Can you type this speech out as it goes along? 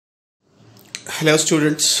Hello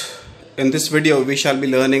students, in this video we shall be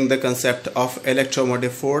learning the concept of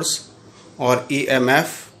electromotive force or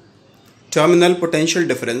EMF, terminal potential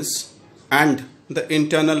difference and the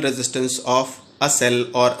internal resistance of a cell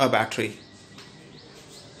or a battery.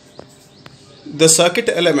 The circuit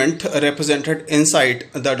element represented inside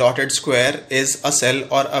the dotted square is a cell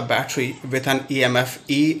or a battery with an EMF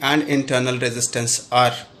E and internal resistance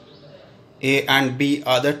R. A and B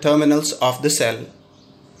are the terminals of the cell.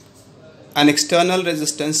 An external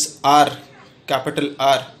resistance R, capital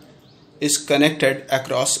R, is connected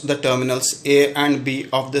across the terminals A and B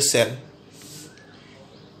of the cell.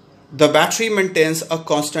 The battery maintains a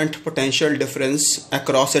constant potential difference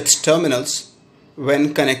across its terminals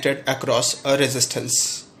when connected across a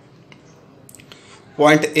resistance.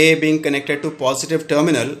 Point A being connected to positive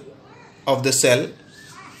terminal of the cell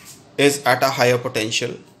is at a higher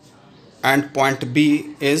potential and point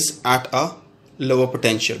B is at a lower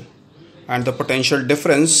potential. And the potential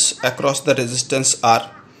difference across the resistance R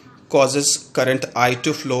causes current I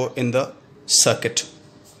to flow in the circuit.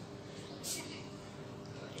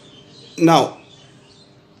 Now,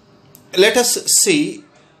 let us see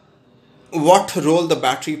what role the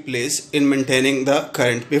battery plays in maintaining the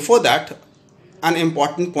current. Before that, an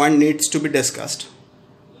important point needs to be discussed.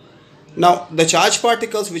 Now, the charged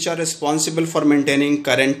particles which are responsible for maintaining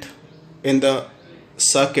current in the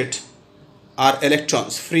circuit are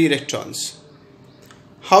electrons, free electrons.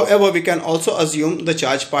 However, we can also assume the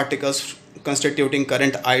charged particles constituting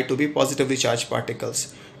current I to be positively charged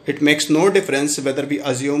particles. It makes no difference whether we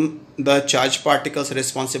assume the charged particles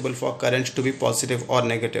responsible for current to be positive or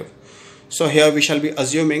negative. So here we shall be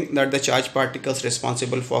assuming that the charged particles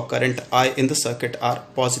responsible for current I in the circuit are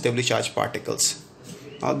positively charged particles.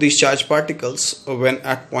 Now these charged particles, when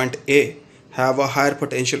at point A, have a higher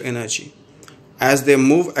potential energy. As they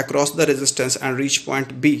move across the resistance and reach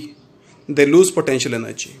point B, they lose potential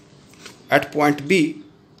energy. At point B,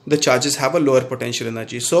 the charges have a lower potential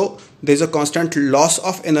energy. So there is a constant loss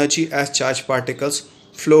of energy as charged particles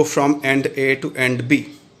flow from end A to end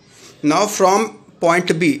B. Now from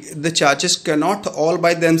point B, the charges cannot all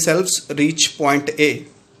by themselves reach point A.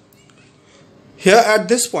 Here at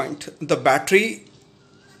this point, the battery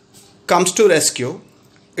comes to rescue.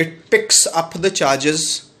 It picks up the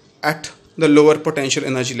charges at the lower potential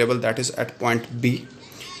energy level, that is at point B,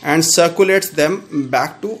 and circulates them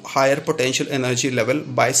back to higher potential energy level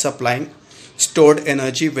by supplying stored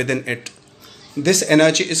energy within it. This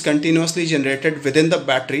energy is continuously generated within the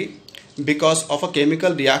battery because of a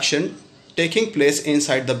chemical reaction taking place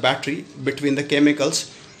inside the battery between the chemicals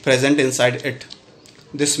present inside it.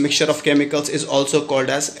 This mixture of chemicals is also called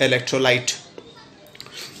as electrolyte.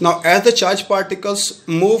 Now, as the charged particles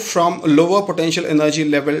move from lower potential energy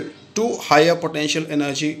level to higher potential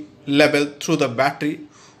energy level through the battery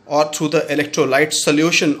or through the electrolyte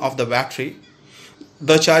solution of the battery,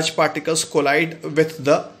 the charged particles collide with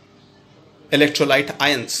the electrolyte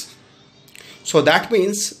ions. So that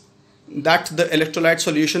means that the electrolyte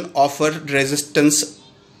solution offers resistance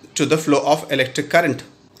to the flow of electric current.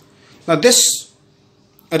 Now this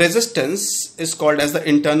resistance is called as the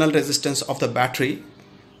internal resistance of the battery,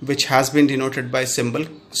 which has been denoted by symbol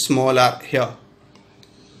small r here.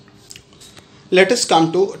 Let us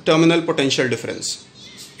come to terminal potential difference.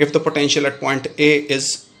 If the potential at point A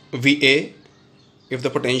is VA, if the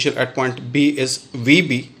potential at point B is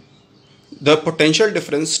VB, the potential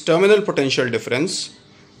difference, terminal potential difference,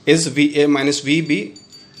 is VA minus VB,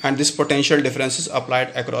 and this potential difference is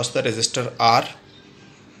applied across the resistor R,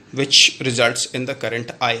 which results in the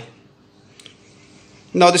current I.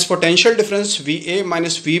 Now this potential difference VA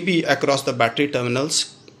minus VB across the battery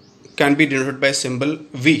terminals can be denoted by symbol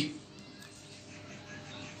V.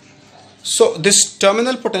 So this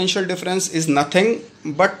terminal potential difference is nothing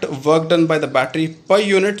but work done by the battery per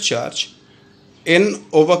unit charge in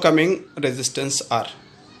overcoming resistance R.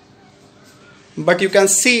 But you can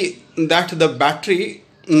see that the battery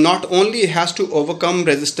not only has to overcome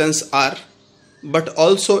resistance R, but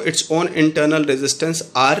also its own internal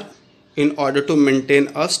resistance R in order to maintain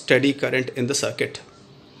a steady current in the circuit.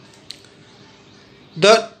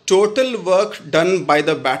 The total work done by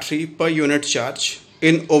the battery per unit charge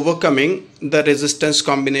in overcoming the resistance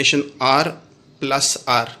combination R plus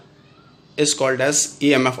R is called as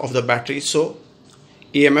EMF of the battery. So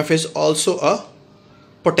EMF is also a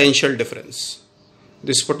potential difference.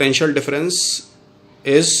 This potential difference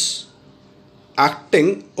is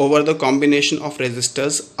acting over the combination of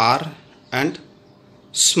resistors R and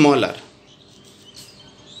small r.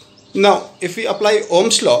 Now if we apply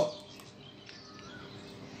Ohm's law,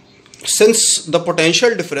 since the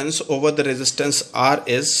potential difference over the resistance R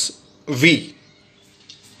is V,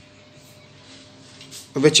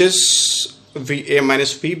 which is VA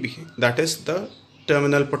minus VB, that is the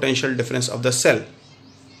terminal potential difference of the cell.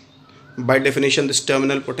 By definition, this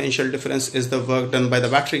terminal potential difference is the work done by the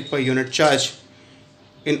battery per unit charge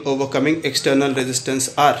in overcoming external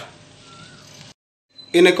resistance R.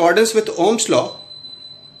 In accordance with Ohm's law,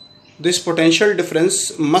 this potential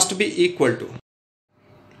difference must be equal to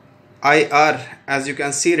IR, as you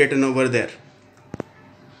can see written over there.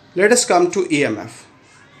 Let us come to EMF.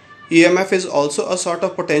 EMF is also a sort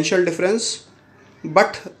of potential difference,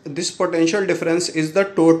 but this potential difference is the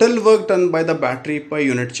total work done by the battery per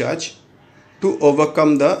unit charge to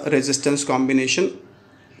overcome the resistance combination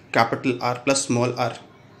capital R plus small r.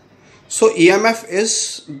 So EMF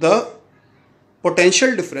is the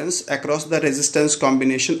potential difference across the resistance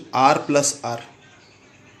combination R plus R.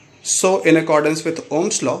 So in accordance with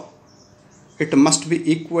Ohm's law, it must be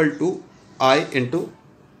equal to I into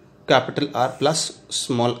capital R plus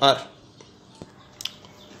small r.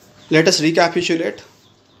 Let us recapitulate.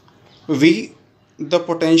 V, the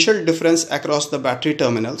potential difference across the battery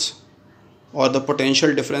terminals, or the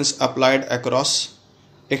potential difference applied across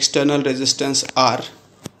external resistance R,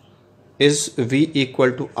 is V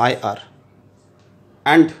equal to IR,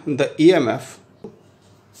 and the EMF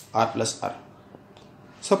R plus R.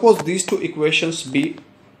 Suppose these two equations be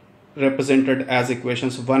represented as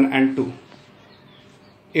equations 1 and 2.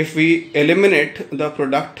 If we eliminate the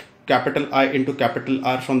product capital I into capital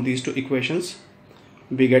R from these two equations,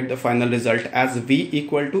 we get the final result as V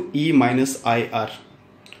equal to E minus IR,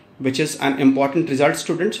 which is an important result,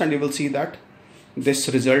 students, and you will see that this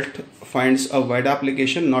result finds a wide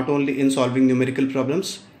application not only in solving numerical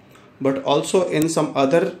problems but also in some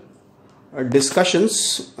other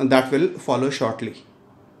discussions that will follow shortly.